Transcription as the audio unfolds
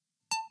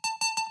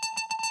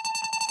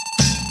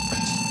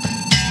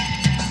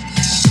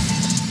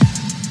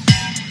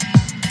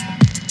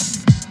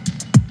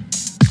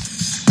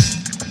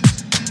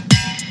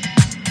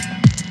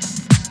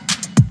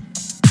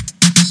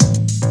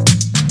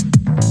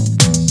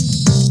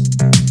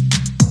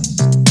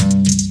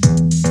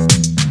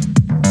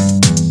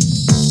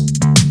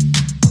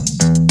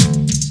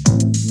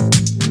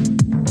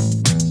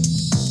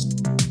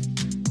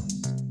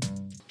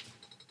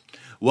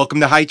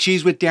Welcome to High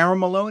Cheese with Darren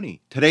Maloney.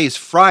 Today is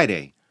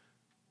Friday,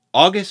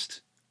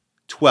 August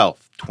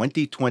 12th,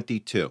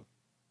 2022.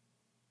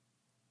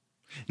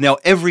 Now,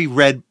 every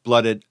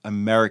red-blooded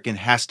American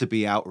has to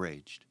be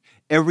outraged.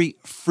 Every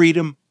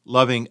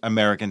freedom-loving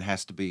American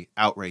has to be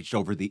outraged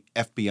over the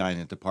FBI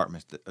and the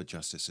Department of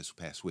Justice this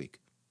past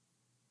week.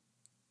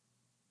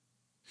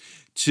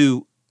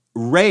 To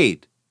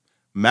raid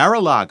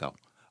Mar-a-Lago,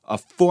 a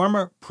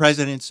former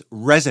president's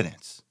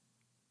residence,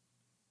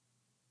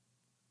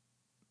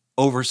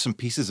 over some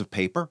pieces of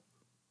paper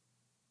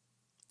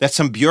that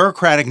some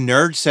bureaucratic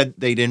nerd said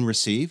they didn't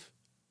receive.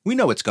 We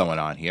know what's going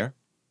on here.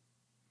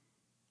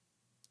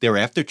 They're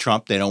after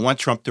Trump. They don't want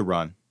Trump to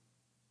run.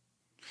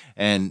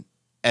 And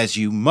as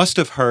you must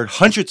have heard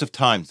hundreds of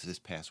times this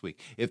past week,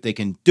 if they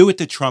can do it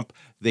to Trump,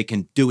 they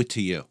can do it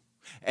to you.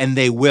 And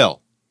they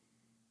will.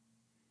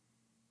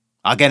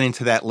 I'll get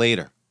into that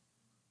later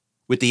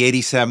with the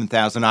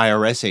 87,000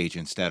 IRS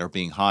agents that are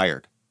being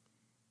hired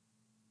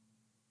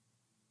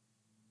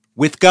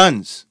with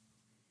guns.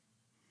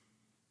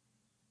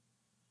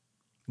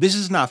 This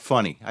is not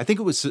funny. I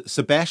think it was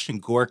Sebastian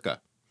Gorka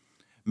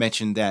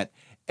mentioned that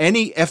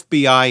any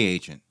FBI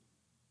agent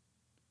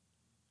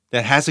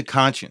that has a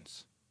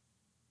conscience,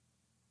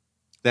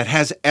 that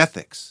has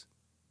ethics,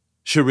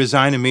 should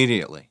resign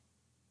immediately.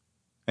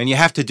 And you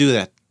have to do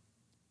that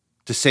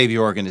to save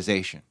your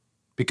organization.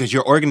 Because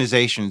your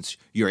organizations,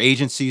 your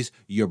agencies,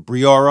 your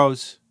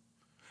bureaus,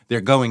 they're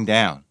going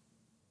down.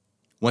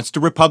 Once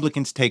the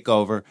Republicans take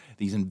over,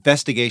 these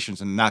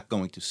investigations are not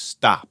going to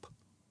stop.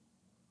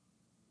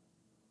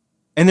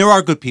 And there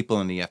are good people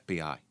in the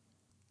FBI.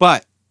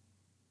 But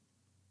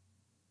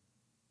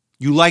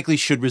you likely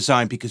should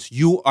resign because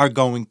you are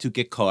going to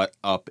get caught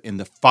up in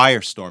the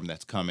firestorm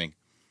that's coming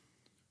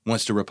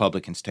once the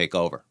Republicans take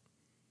over.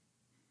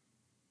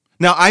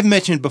 Now, I've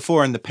mentioned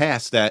before in the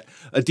past that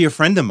a dear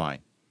friend of mine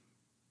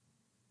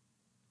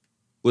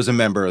was a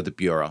member of the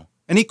Bureau,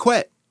 and he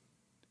quit.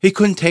 He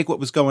couldn't take what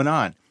was going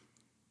on.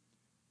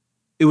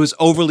 It was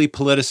overly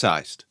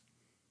politicized.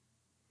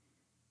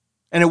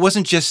 And it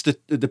wasn't just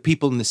the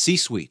people in the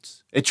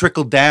C-suites. It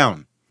trickled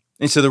down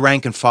into the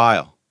rank and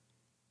file.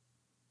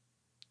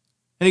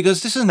 And he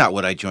goes, this is not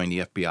what I joined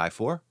the FBI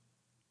for.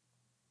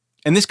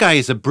 And this guy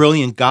is a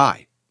brilliant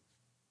guy.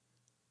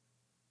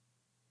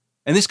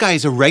 And this guy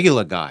is a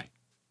regular guy,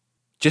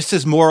 just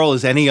as moral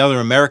as any other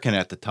American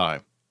at the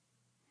time.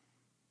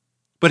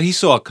 But he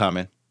saw it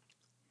coming.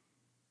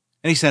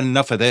 And he said,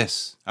 enough of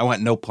this. I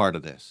want no part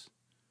of this.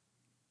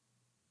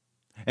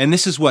 And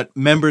this is what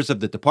members of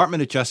the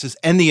Department of Justice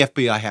and the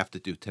FBI have to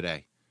do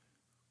today.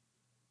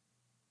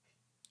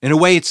 In a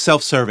way, it's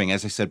self-serving,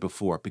 as I said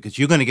before, because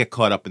you're going to get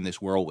caught up in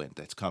this whirlwind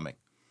that's coming.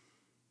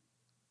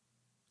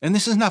 And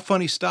this is not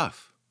funny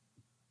stuff.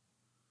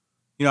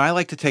 You know, I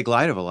like to take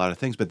light of a lot of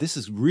things, but this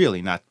is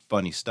really not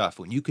funny stuff.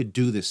 When you could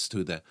do this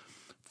to the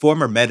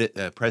former president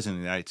of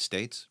the United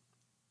States.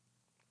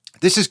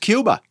 This is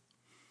Cuba.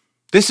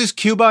 This is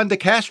Cuba under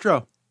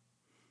Castro.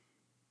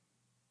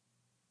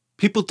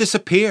 People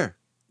disappear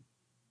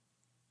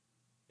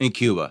in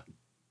Cuba.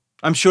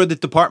 I'm sure the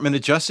Department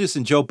of Justice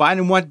and Joe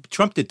Biden want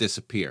Trump to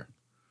disappear.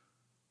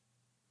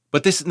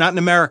 But this is not in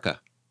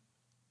America.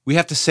 We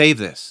have to save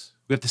this.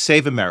 We have to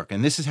save America.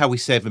 And this is how we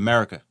save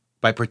America,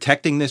 by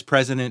protecting this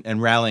president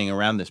and rallying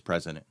around this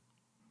president.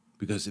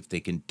 Because if they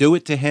can do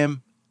it to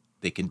him,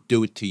 they can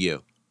do it to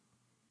you.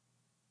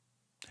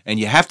 And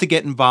you have to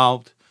get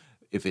involved.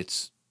 If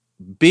it's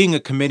being a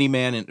committee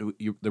man in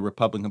the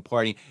Republican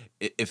Party,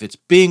 if it's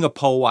being a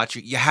poll watcher,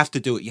 you have to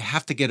do it. You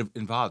have to get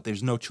involved.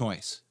 There's no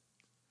choice.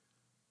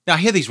 Now, I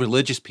hear these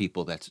religious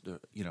people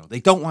they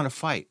don't want to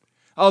fight.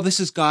 Oh, this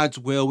is God's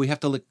will. We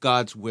have to let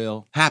God's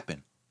will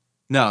happen.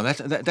 No,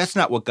 that's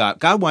not what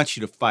God wants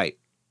you to fight.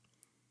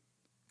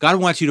 God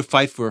wants you to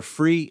fight for a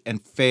free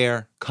and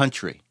fair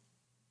country.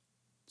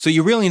 So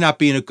you're really not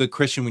being a good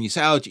Christian when you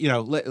say,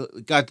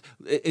 God,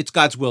 it's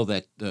God's will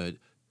that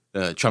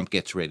Trump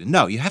gets raided.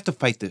 No, you have to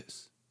fight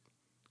this.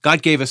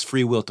 God gave us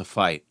free will to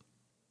fight.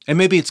 And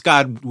maybe it's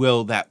God's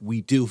will that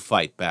we do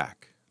fight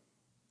back.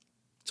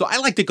 So I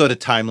like to go to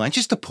Timeline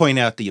just to point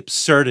out the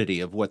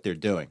absurdity of what they're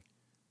doing.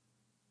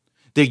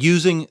 They're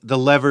using the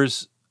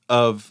levers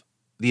of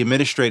the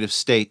administrative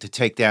state to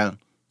take down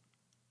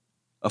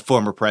a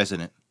former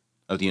president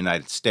of the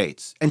United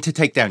States and to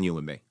take down you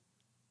and me.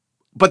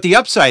 But the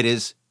upside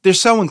is they're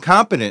so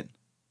incompetent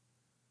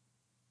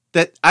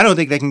that I don't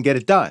think they can get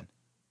it done.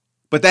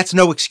 But that's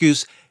no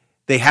excuse.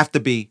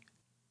 The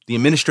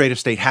administrative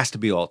state has to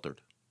be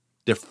altered.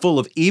 They're full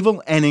of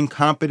evil and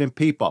incompetent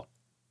people.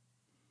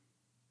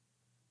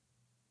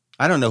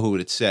 I don't know who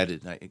it said.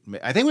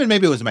 I think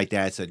maybe it was my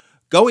dad said,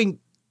 going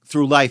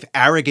through life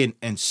arrogant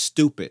and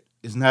stupid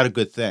is not a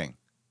good thing.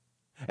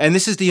 And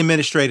this is the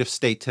administrative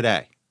state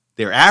today.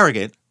 They're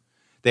arrogant,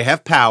 they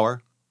have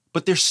power,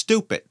 but they're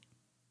stupid.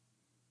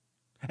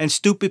 And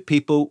stupid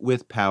people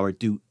with power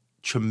do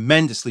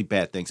tremendously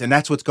bad things. And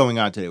that's what's going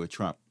on today with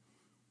Trump.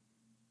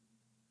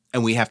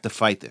 And we have to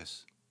fight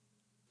this.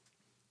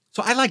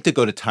 So I like to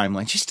go to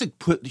Timeline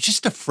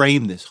just to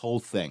frame this whole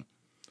thing.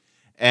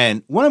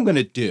 And what I'm going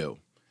to do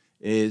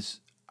is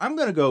I'm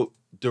going to go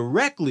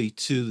directly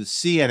to the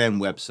CNN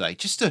website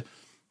just to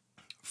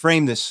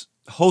frame this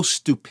whole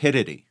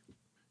stupidity,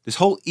 this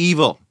whole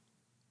evil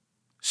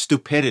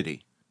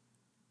stupidity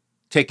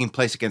taking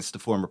place against the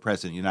former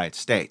president of the United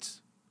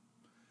States.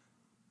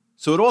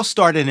 So it all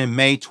started in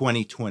May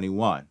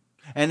 2021.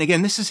 And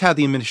again, this is how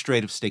the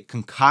administrative state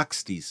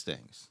concocts these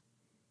things.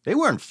 They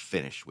weren't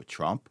finished with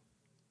Trump.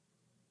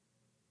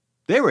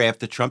 They were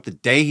after Trump the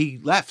day he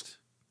left.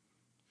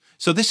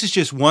 So this is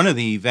just one of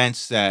the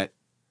events that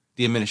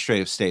the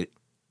administrative state,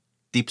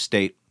 deep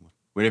state,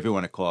 whatever you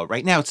want to call it,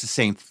 right now it's the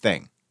same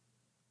thing.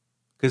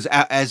 Because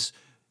as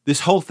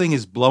this whole thing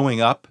is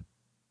blowing up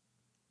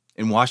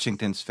in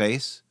Washington's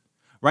face,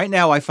 right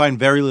now I find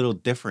very little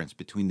difference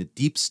between the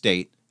deep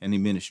state and the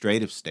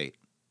administrative state.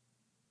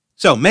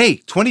 So May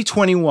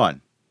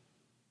 2021,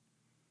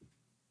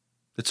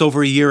 that's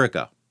over a year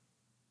ago.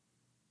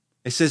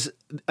 It says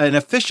an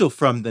official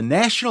from the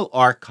National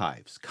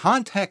Archives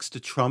contacts the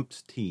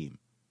Trump's team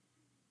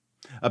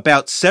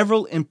about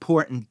several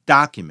important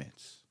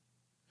documents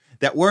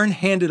that weren't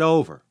handed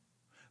over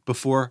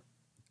before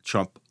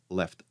Trump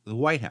left the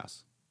White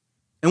House.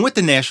 And what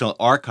the National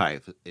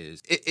Archive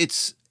is,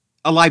 it's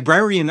a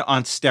librarian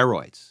on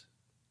steroids.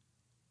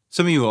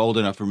 Some of you are old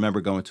enough to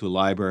remember going to a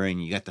library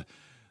and you got the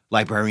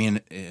librarian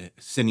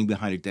sitting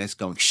behind her desk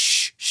going,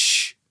 shh,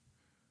 shh,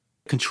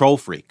 control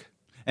freak.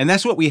 And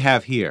that's what we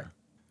have here.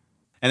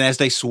 And as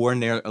they swore in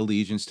their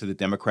allegiance to the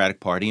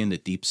Democratic Party and the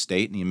deep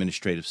state and the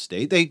administrative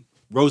state, they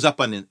rose up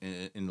in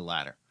the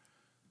ladder.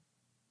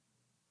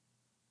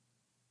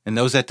 And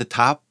those at the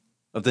top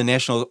of the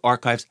National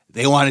Archives,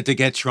 they wanted to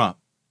get Trump.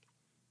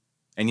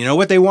 And you know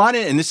what they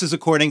wanted? And this is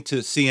according to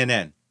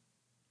CNN.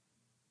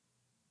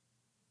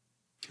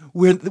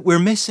 We're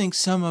missing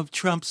some of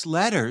Trump's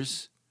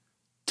letters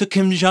to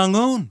Kim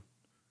Jong-un.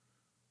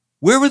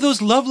 Where were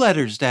those love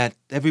letters that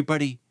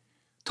everybody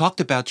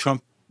talked about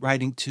Trump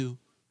writing to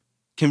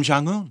Kim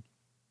Jong-un?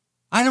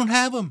 I don't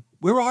have them.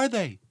 Where are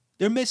they?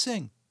 They're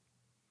missing.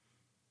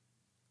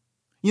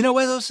 You know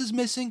what else is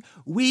missing?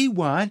 We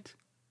want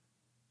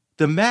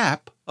the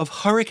map of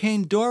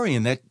Hurricane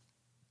Dorian that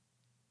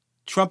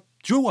Trump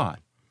drew on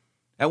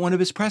at one of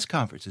his press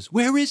conferences.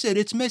 Where is it?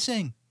 It's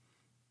missing.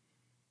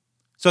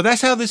 So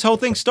that's how this whole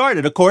thing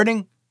started,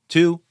 according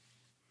to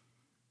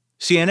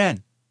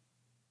CNN.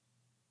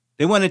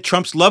 They wanted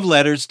Trump's love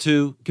letters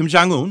to Kim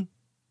Jong-un,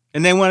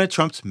 and they wanted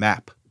Trump's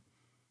map.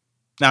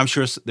 Now, I'm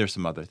sure there's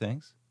some other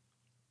things,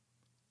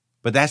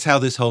 but that's how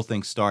this whole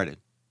thing started.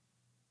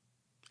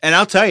 And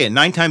I'll tell you,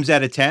 9 times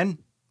out of 10,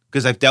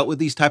 because I've dealt with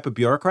these type of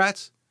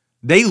bureaucrats,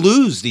 they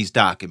lose these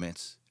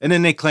documents, and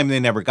then they claim they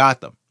never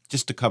got them,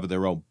 just to cover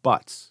their own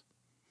butts.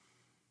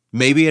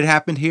 Maybe it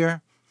happened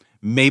here,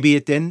 maybe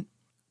it didn't,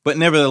 but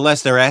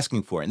nevertheless, they're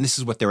asking for it, and this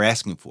is what they're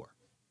asking for.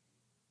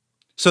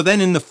 So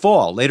then in the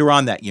fall, later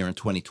on that year in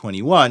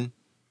 2021,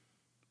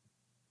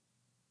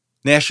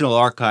 National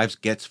Archives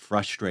gets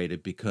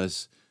frustrated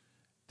because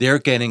they're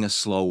getting a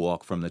slow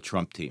walk from the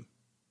Trump team.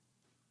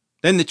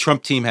 Then the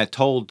Trump team had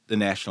told the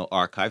National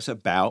Archives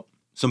about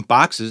some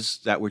boxes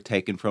that were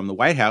taken from the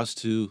White House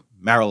to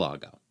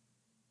Mar-a-Lago.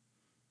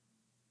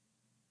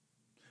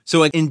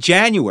 So in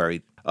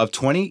January of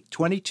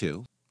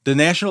 2022, the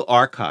National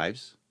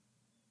Archives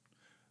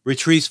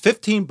retrieves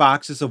 15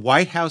 boxes of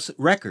White House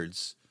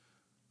records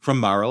from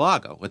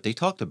Mar-a-Lago, what they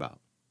talked about.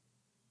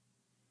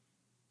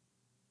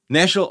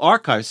 National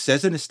Archives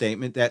says in a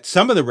statement that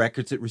some of the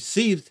records it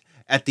received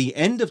at the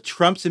end of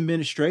Trump's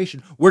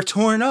administration were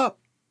torn up.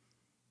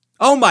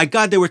 Oh my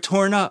God, they were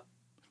torn up.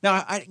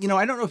 Now, I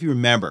don't know if you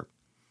remember,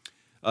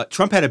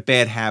 Trump had a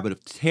bad habit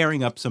of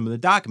tearing up some of the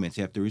documents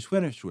after he was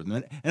finished with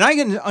them. And I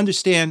can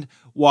understand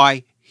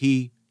why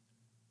he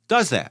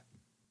does that.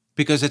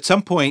 Because at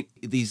some point,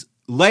 these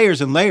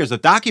layers and layers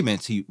of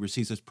documents he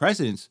receives as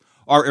president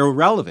are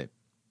irrelevant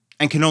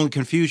and can only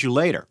confuse you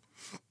later.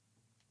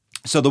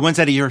 So the ones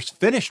that he's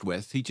finished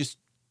with, he just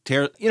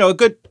tears. A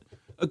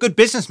good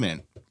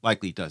businessman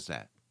likely does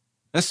that.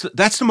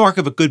 That's the mark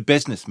of a good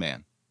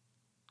businessman.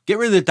 Get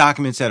rid of the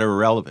documents that are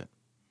irrelevant.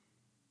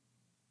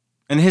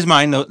 In his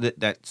mind,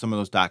 that some of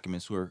those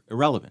documents were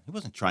irrelevant. He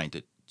wasn't trying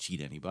to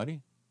cheat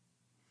anybody.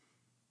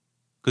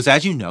 Because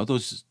as you know,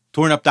 those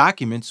torn up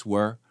documents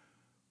were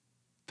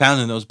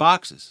found in those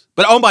boxes.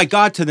 But oh my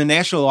God, to the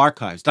National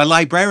Archives, the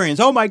librarians,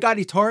 oh my God,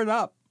 he tore it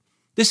up.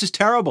 This is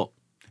terrible.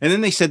 And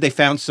then they said they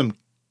found some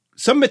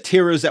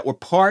materials that were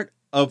part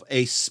of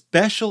a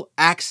special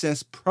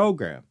access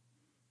program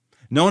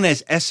known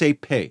as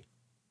SAP,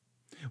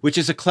 which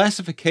is a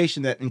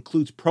classification that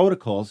includes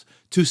protocols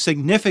to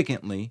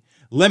significantly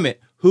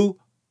limit who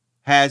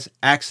has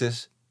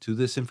access to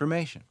this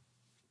information.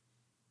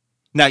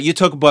 Now, you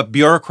talk about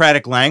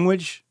bureaucratic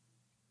language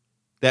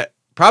that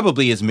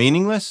probably is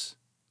meaningless,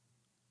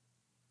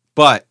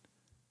 but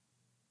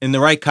in the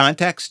right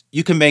context,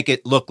 you can make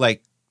it look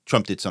like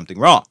Trump did something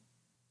wrong.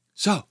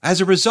 So, as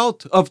a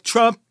result of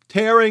Trump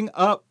tearing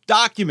up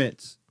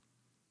documents,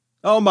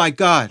 oh my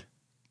God,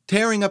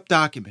 tearing up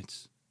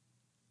documents.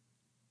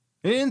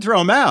 They didn't throw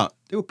them out.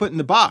 They were put in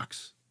the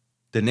box.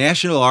 The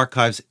National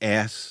Archives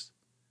asked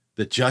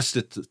the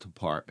Justice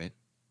Department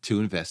to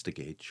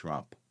investigate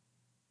Trump.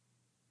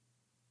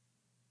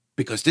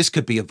 Because this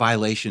could be a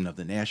violation of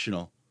the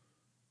National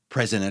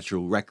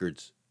Presidential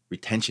Records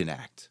Retention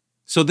Act.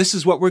 So this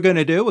is what we're going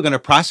to do. We're going to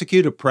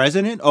prosecute a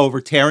president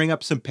over tearing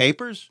up some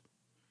papers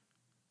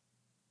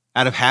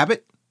out of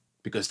habit,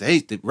 because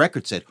the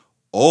record said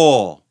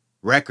all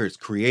records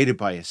created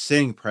by a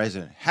sitting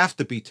president have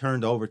to be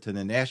turned over to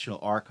the National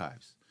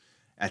Archives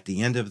at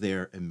the end of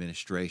their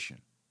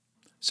administration.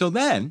 So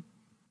then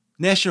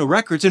National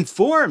Records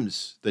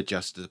informs the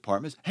Justice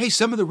Department, hey,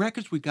 some of the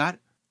records we got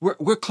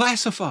were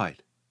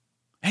classified.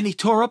 And he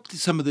tore up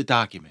some of the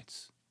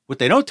documents. What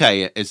they don't tell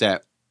you is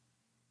that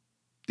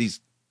the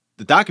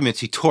documents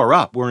he tore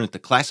up weren't the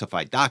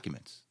classified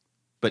documents.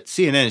 But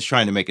CNN is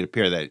trying to make it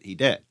appear that he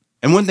did.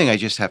 And one thing I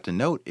just have to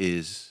note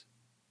is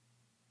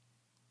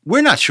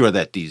we're not sure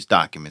that these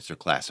documents are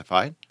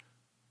classified.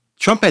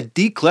 Trump had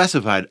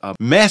declassified a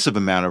massive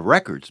amount of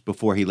records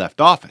before he left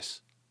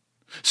office.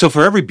 So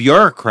for every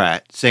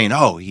bureaucrat saying,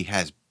 oh, he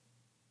has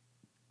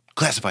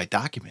classified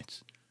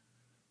documents,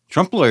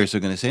 Trump lawyers are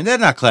going to say, they're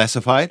not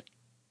classified.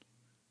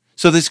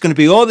 So there's going to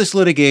be all this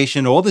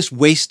litigation, all this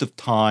waste of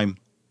time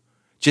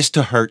just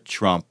to hurt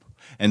Trump.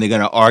 And they're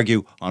going to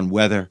argue on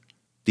whether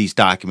these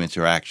documents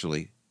are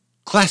actually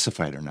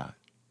classified or not.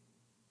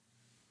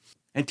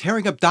 And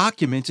tearing up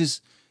documents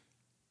is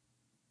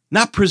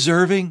not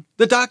preserving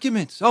the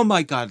documents. Oh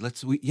my God,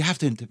 you have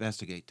to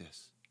investigate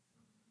this.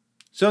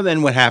 So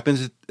then what happens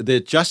is the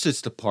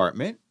Justice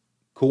Department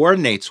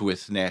coordinates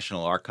with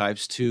National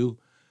Archives to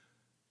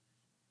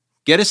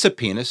get a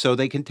subpoena so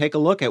they can take a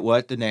look at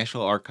what the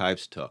National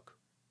Archives took.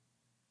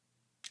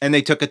 And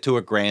they took it to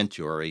a grand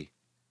jury.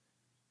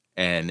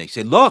 And they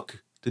said,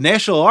 look, the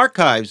National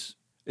Archives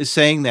is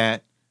saying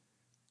that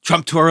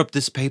Trump tore up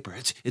this paper.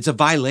 It's a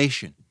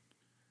violation.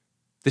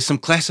 There's some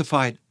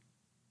classified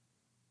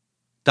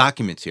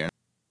documents here.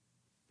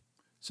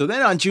 So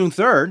then on June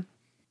 3rd,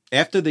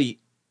 after the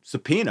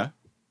subpoena,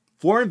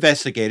 4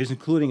 investigators,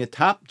 including a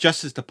top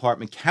Justice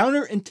Department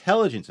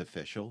counterintelligence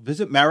official,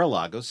 visit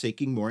Mar-a-Lago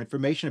seeking more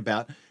information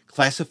about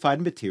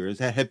classified materials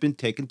that had been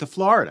taken to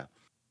Florida.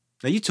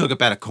 Now, you talk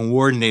about a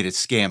coordinated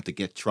scam to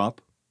get Trump.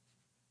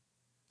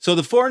 So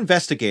the 4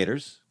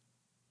 investigators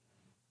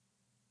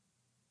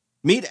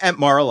meet at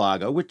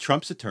Mar-a-Lago with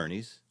Trump's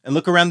attorneys and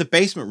look around the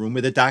basement room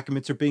where the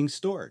documents are being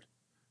stored.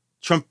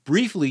 Trump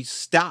briefly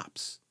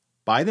stops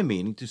by the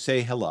meeting to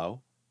say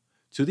hello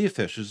to the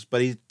officials, but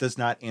he does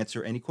not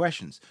answer any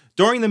questions.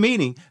 During the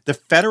meeting, the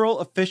federal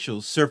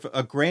officials serve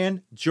a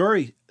grand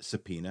jury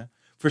subpoena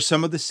for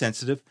some of the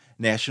sensitive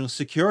national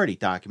security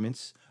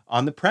documents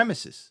on the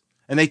premises,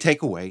 and they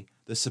take away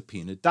the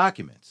subpoenaed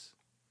documents.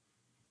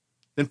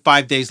 Then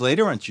 5 days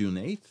later, on June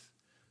 8th,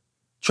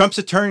 Trump's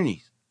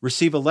attorneys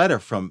receive a letter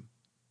from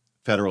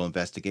federal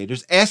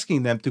investigators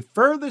asking them to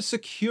further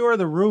secure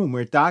the room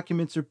where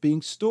documents are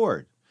being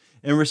stored.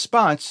 In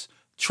response,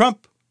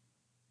 Trump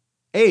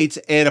aides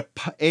add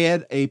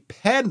a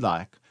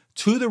padlock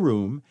to the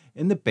room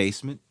in the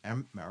basement at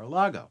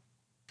Mar-a-Lago.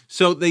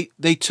 So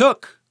they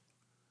took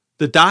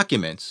the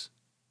documents.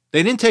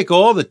 They didn't take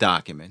all the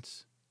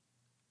documents.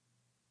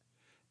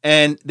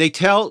 And they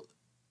tell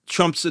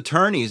Trump's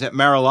attorneys at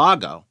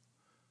Mar-a-Lago,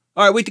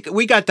 all right,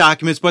 we got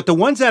documents, but the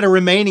ones that are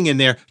remaining in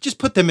there, just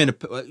put them in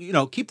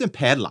keep them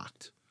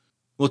padlocked.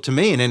 Well, to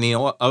me and any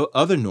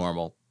other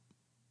normal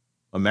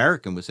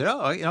American would say,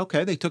 oh,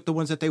 okay, they took the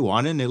ones that they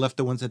wanted and they left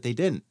the ones that they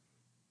didn't.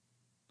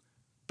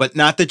 But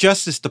not the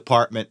Justice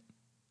Department.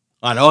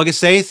 On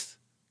August 8th,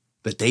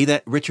 the day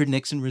that Richard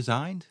Nixon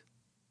resigned.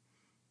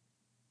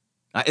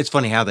 It's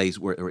funny how these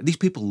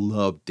people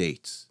love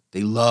dates.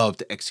 They love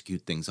to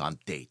execute things on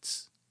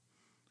dates.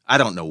 I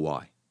don't know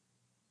why.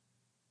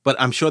 But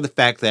I'm sure the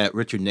fact that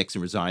Richard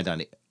Nixon resigned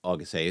on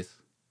August 8th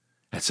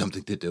had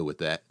something to do with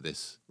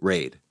this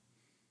raid.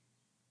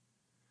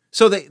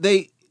 So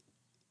they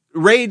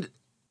raid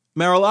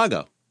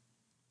Mar-a-Lago.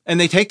 And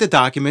they take the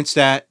documents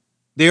that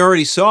they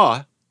already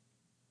saw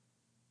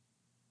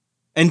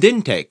and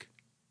didn't take.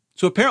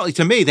 So apparently,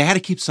 to me, they had to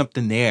keep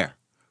something there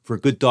for a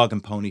good dog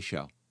and pony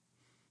show.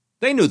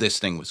 They knew this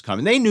thing was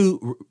coming. They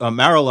knew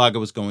Mar-a-Lago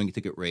was going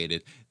to get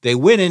raided. They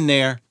went in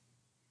there.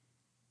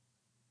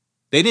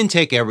 They didn't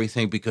take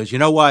everything because, you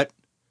know what?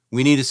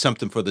 We needed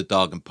something for the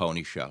dog and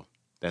pony show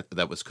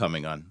that was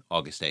coming on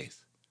August 8th.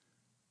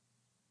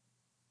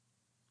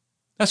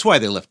 That's why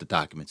they left the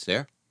documents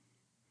there.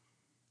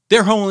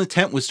 Their whole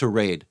intent was to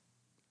raid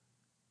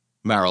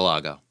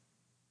Mar-a-Lago.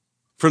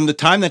 From the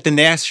time that the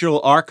National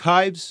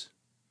Archives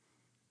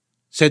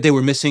said they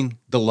were missing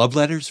the love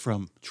letters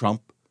from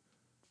Trump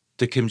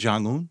to Kim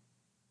Jong-un,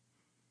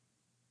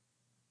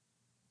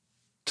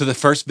 to the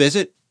first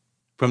visit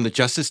from the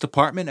Justice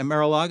Department at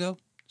Mar-a-Lago,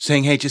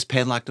 saying, hey, just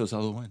padlock those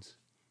other ones.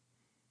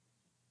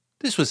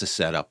 This was a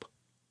setup.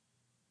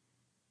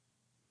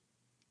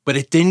 But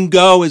it didn't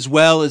go as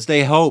well as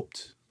they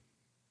hoped.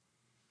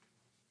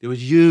 There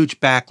was huge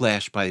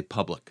backlash by the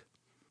public.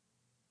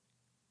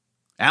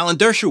 Alan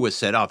Dershowitz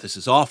said, oh, this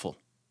is awful.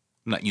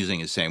 I'm not using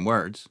his same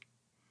words.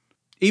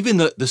 Even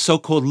the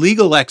so-called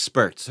legal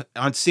experts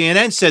on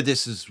CNN said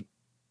this is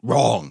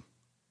wrong.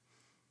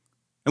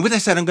 And with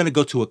that said, I'm going to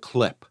go to a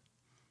clip.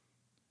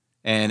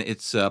 And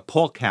it's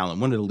Paul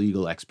Callan, one of the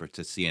legal experts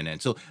at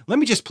CNN. So let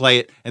me just play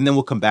it, and then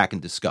we'll come back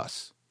and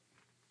discuss.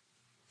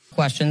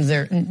 Questions.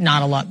 There are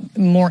not a lot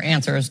more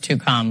answers to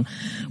come.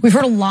 We've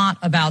heard a lot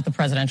about the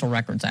Presidential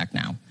Records Act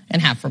now, and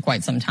have for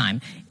quite some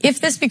time. If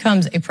this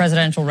becomes a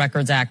Presidential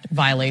Records Act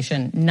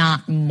violation,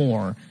 not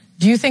more,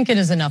 do you think it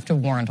is enough to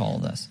warrant all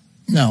of this?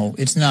 No,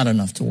 it's not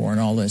enough to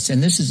warrant all this.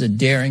 And this is a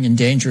daring and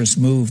dangerous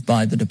move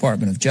by the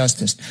Department of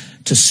Justice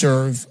to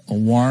serve a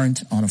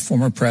warrant on a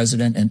former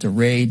president and to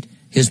raid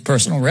his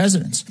personal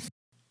residence.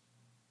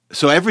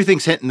 So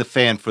everything's hitting the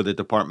fan for the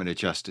Department of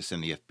Justice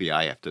and the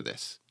FBI after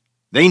this.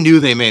 They knew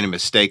they made a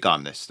mistake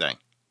on this thing.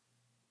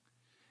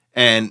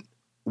 And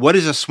what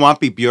is a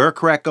swampy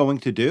bureaucrat going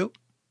to do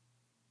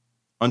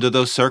under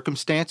those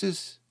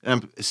circumstances?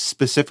 And I'm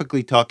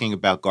specifically talking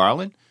about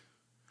Garland.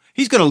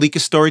 He's going to leak a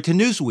story to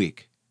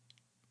Newsweek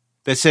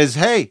that says,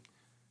 hey,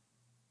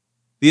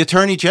 the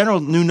Attorney General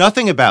knew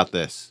nothing about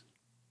this.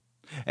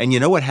 And you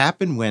know what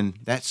happened when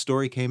that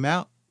story came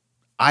out?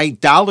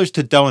 Dollars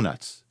to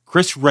donuts.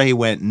 Chris Wray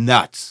went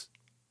nuts.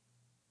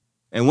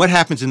 And what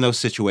happens in those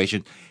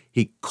situations?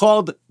 He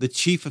called the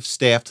chief of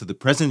staff to the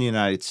President of the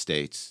United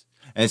States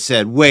and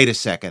said, wait a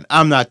second,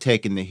 I'm not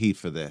taking the heat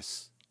for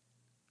this.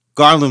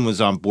 Garland was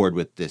on board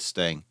with this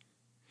thing.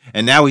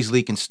 And now he's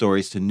leaking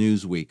stories to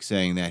Newsweek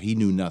saying that he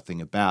knew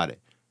nothing about it.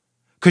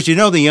 Because you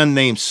know the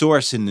unnamed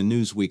source in the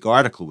Newsweek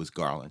article was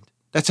Garland.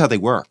 That's how they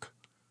work.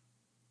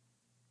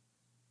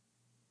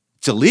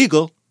 It's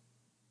illegal.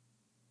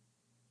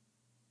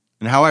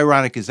 And how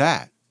ironic is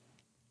that?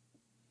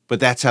 But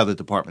that's how the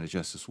Department of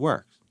Justice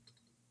works.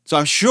 So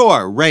I'm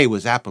sure Wray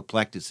was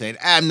apoplectic saying,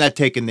 I'm not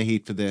taking the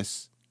heat for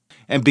this.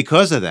 And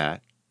because of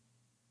that,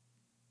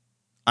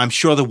 I'm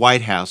sure the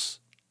White House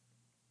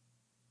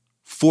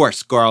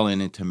forced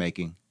Garland into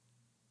making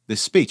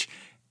this speech.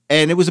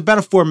 And it was about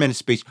a 4-minute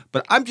speech,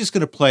 but I'm just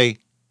going to play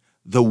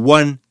the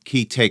one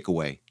key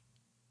takeaway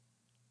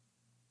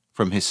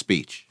from his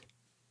speech.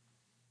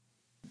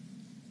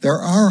 There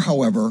are,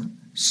 however,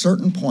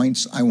 certain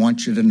points I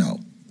want you to know.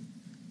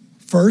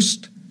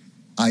 First,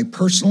 I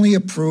personally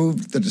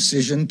approved the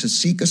decision to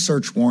seek a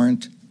search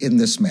warrant in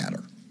this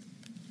matter.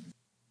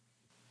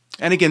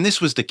 And again,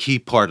 this was the key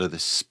part of the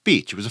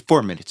speech. It was a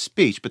 4-minute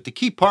speech, but the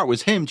key part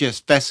was him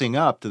just fessing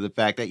up to the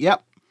fact that,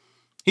 yep,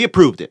 he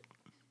approved it.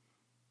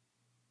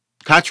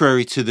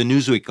 Contrary to the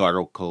Newsweek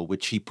article,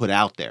 which he put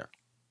out there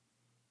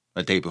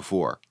a day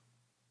before.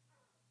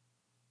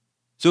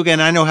 So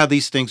again, I know how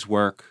these things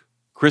work.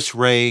 Chris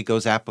Wray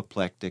goes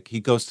apoplectic. He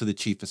goes to the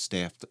chief of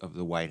staff of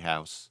the White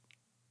House.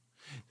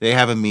 They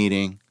have a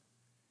meeting,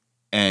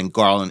 and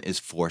Garland is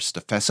forced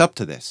to fess up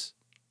to this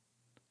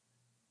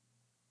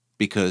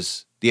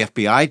because the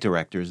FBI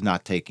director is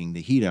not taking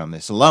the heat on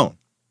this alone.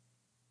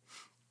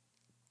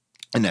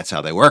 And that's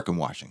how they work in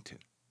Washington.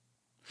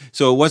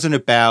 So it wasn't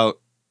about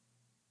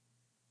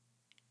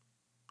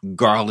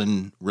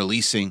Garland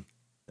releasing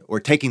or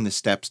taking the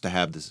steps to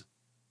have the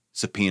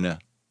subpoena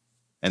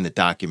and the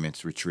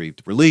documents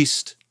retrieved,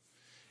 released.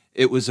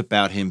 It was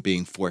about him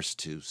being forced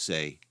to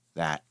say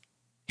that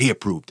he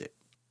approved it.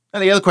 Now,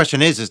 the other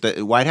question is that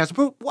the White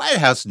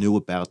House knew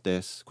about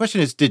this. The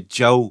question is, did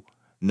Joe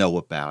know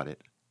about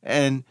it?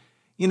 And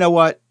you know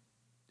what?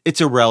 It's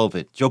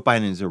irrelevant. Joe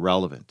Biden is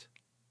irrelevant.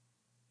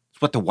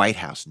 It's what the White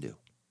House knew.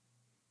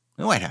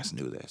 The White House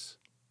knew this.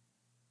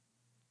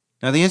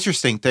 Now, the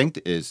interesting thing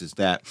is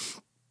that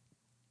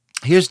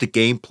here's the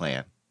game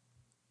plan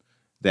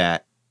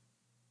that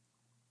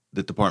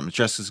the Department of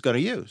Justice is going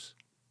to use.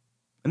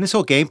 And this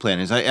whole game plan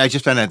is, I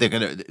just found out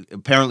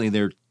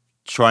they're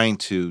trying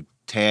to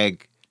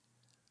tag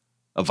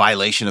a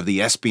violation of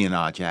the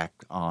Espionage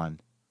Act on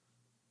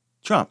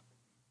Trump.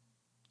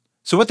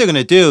 So what they're going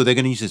to do, they're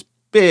going to use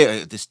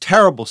this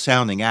terrible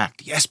sounding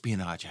act, the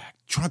Espionage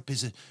Act. Trump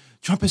is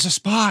a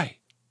spy.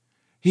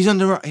 He's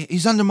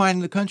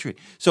undermining the country.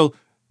 So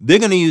they're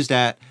going to use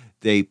that.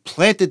 They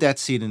planted that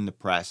seed in the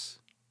press.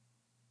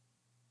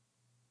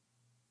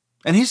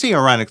 And here's the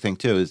ironic thing,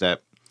 too, is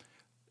that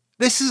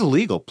this is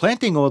illegal.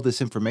 Planting all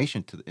this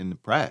information in the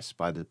press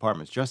by the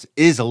Department of Justice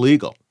is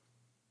illegal.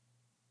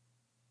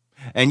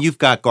 And you've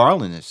got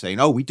Garland is saying,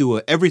 we do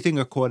everything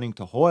according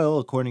to Hoyle,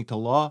 according to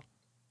law,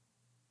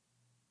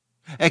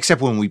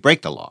 except when we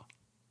break the law.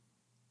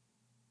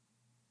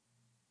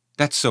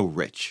 That's so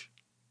rich.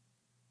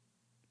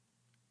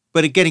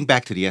 But getting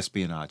back to the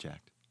Espionage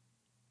Act,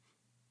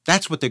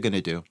 that's what they're going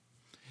to do.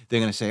 They're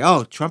going to say,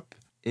 Trump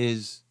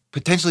is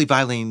potentially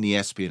violating the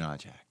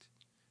Espionage Act.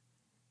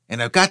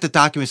 And I've got the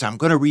documents. I'm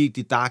going to read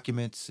the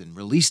documents and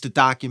release the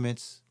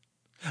documents.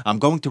 I'm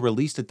going to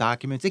release the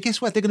documents. And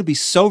guess what? They're going to be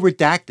so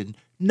redacted,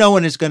 no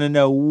one is going to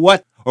know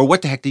what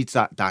the heck these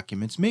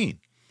documents mean.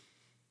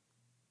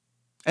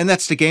 And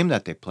that's the game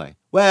that they play.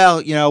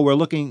 Well, we're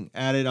looking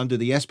at it under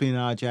the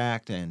Espionage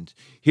Act, and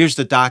here's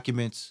the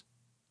documents.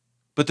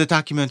 But the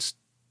documents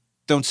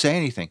don't say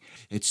anything.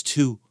 It's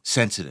too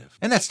sensitive.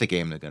 And that's the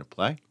game they're going to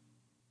play.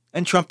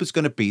 And Trump is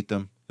going to beat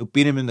them. He'll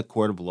beat him in the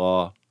court of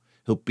law.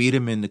 He'll beat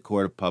him in the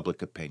court of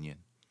public opinion.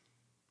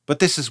 But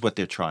this is what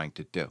they're trying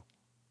to do.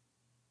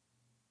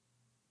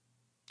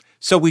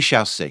 So we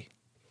shall see.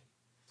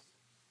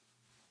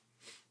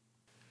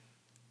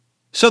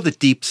 So the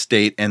deep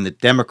state and the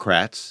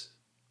Democrats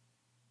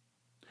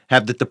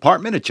have the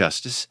Department of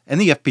Justice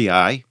and the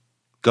FBI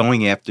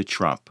going after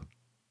Trump.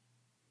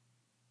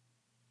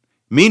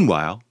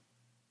 Meanwhile,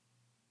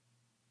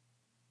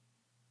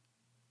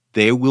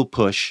 they will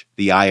push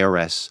the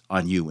IRS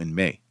on you and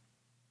me.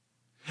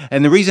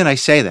 And the reason I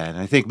say that, and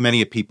I think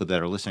many of people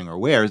that are listening are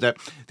aware, is that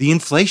the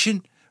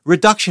Inflation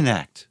Reduction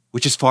Act,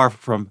 which is far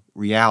from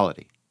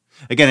reality.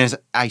 Again, as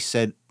I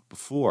said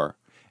before,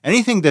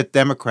 anything that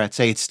Democrats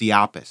say, it's the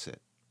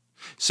opposite.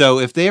 So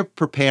if they're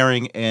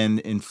preparing an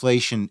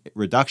Inflation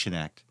Reduction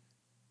Act,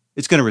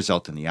 it's going to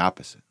result in the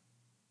opposite.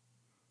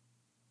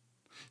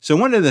 So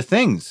one of the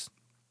things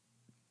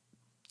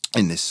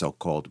in this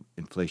so-called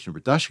Inflation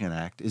Reduction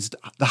Act is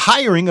the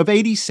hiring of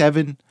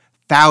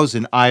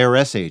 87,000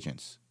 IRS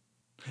agents,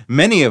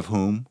 many of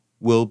whom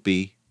will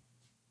be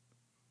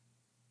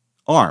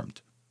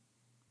armed.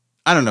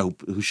 I don't know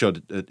who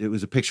showed it. It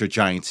was a picture of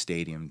Giant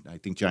Stadium. I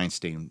think Giant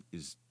Stadium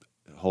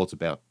holds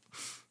about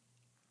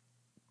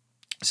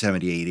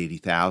 78,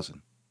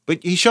 80,000.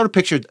 But he showed a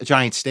picture of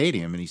Giant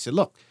Stadium, and he said,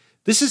 look,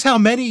 this is how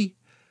many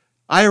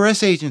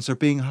IRS agents are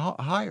being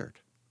hired.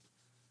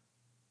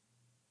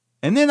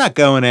 And they're not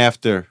going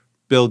after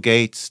Bill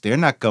Gates. They're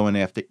not going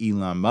after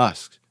Elon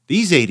Musk.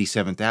 These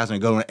 87,000 are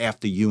going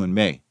after you and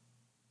me.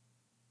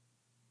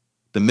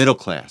 The middle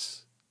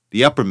class,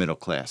 the upper middle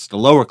class, the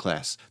lower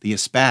class, the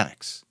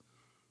Hispanics.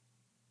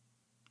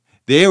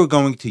 They are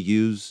going to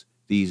use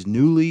these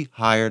newly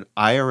hired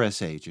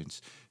IRS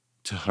agents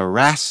to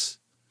harass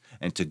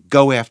and to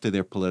go after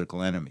their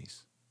political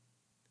enemies.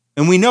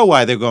 And we know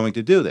why they're going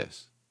to do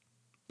this.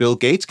 Bill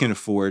Gates can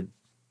afford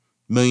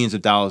millions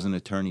of dollars in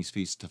attorney's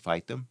fees to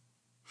fight them.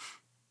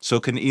 So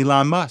can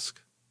Elon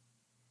Musk.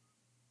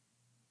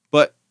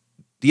 But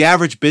the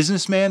average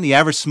businessman, the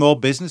average small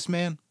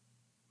businessman,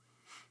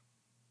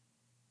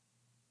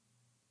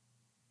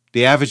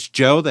 the average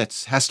Joe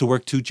that has to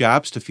work 2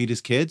 jobs to feed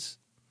his kids,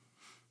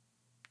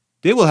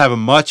 they will have a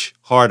much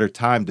harder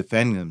time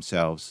defending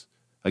themselves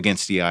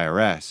against the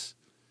IRS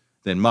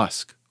than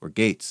Musk or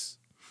Gates.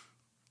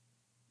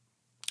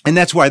 And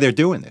that's why they're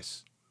doing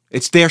this.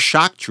 It's their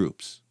shock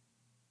troops.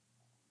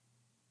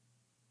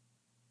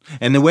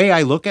 And the way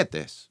I look at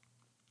this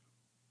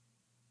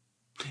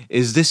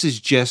is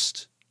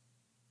just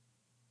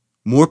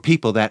more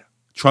people that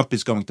Trump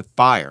is going to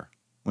fire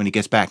when he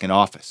gets back in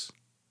office.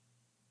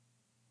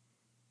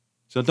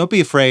 So don't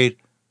be afraid.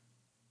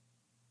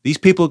 These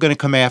people are going to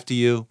come after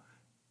you.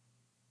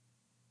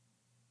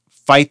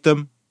 Fight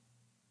them.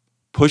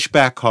 Push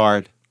back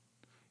hard.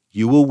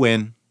 You will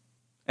win.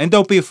 And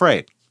don't be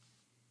afraid.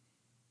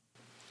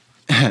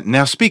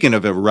 Now, speaking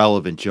of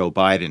irrelevant Joe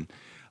Biden,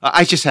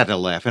 I just had to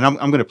laugh, and I'm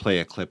going to play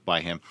a clip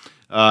by him.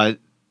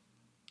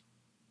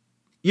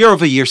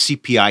 Year-over-year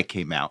CPI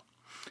came out,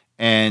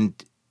 and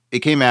it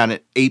came out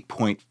at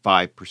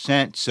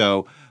 8.5%.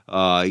 So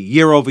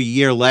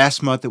year-over-year,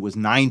 last month it was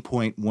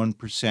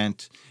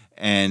 9.1%,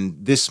 and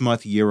this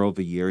month,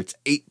 year-over-year, it's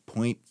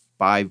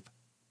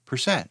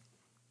 8.5%,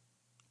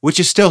 which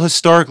is still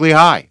historically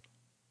high.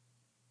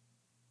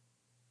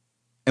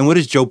 And what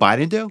does Joe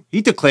Biden do?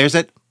 He declares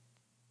that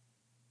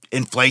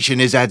inflation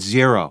is at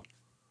zero.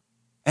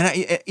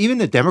 And even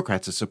the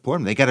Democrats that support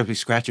him, they got to be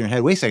scratching their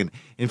head. Wait a second,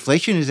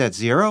 inflation is at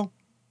zero?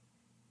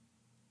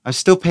 I'm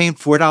still paying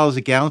 $4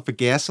 a gallon for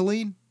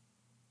gasoline?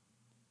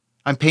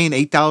 I'm paying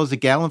 $8 a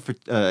gallon for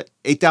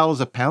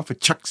 $8 a pound for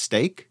chuck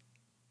steak?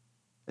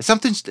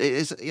 Something's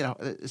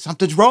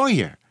wrong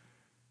here.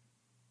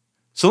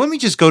 So let me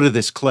just go to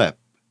this clip.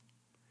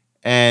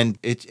 And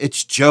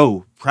it's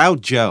Joe,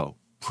 proud,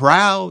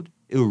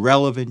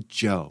 irrelevant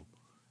Joe,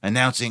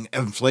 announcing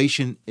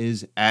inflation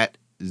is at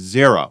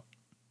zero.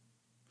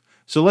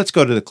 So let's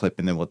go to the clip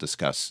and then we'll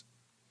discuss.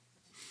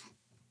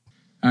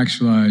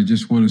 Actually, I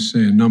just want to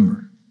say a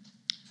number.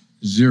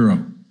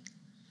 0.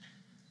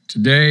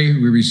 Today,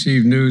 we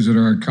received news that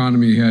our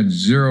economy had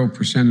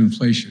 0%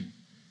 inflation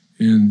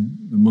in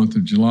the month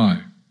of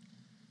July.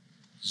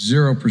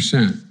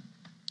 0%.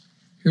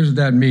 Here's what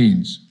that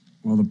means.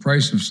 While the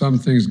price of some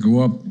things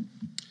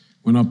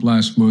went up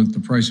last month, the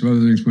price of other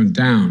things went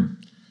down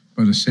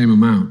by the same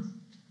amount.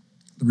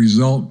 The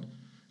result,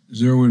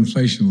 0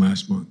 inflation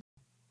last month.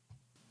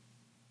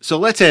 So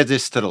let's add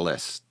this to the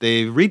list.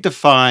 They've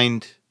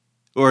redefined,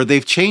 or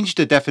they've changed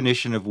the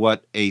definition of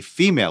what a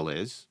female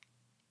is.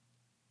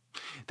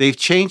 They've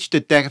changed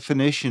the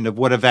definition of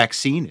what a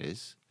vaccine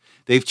is.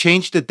 They've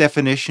changed the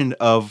definition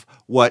of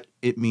what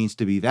it means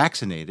to be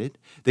vaccinated.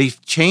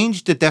 They've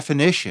changed the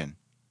definition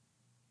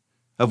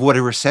of what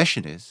a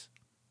recession is.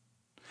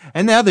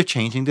 And now they're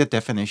changing the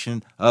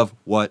definition of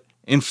what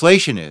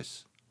inflation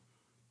is.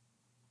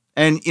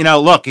 And,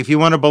 look, if you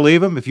want to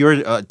believe them, if you're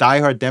a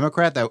diehard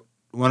Democrat that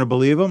want to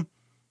believe them,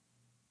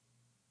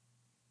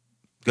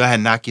 go ahead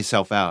and knock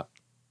yourself out.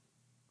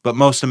 But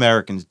most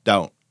Americans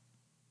don't.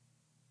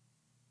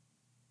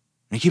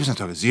 And he keeps on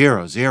talking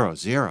 0, 0,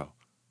 0.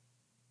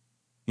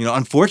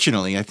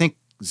 Unfortunately, I think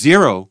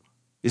 0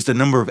 is the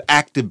number of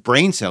active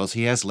brain cells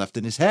he has left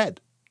in his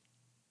head.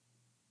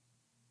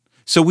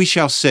 So we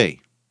shall see.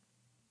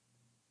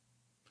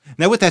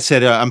 Now, with that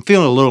said, I'm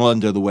feeling a little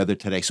under the weather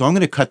today, so I'm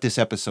going to cut this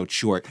episode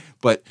short.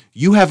 But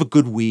you have a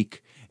good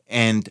week,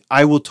 and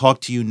I will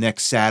talk to you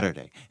next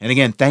Saturday. And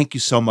again, thank you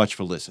so much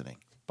for listening.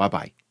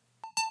 Bye-bye.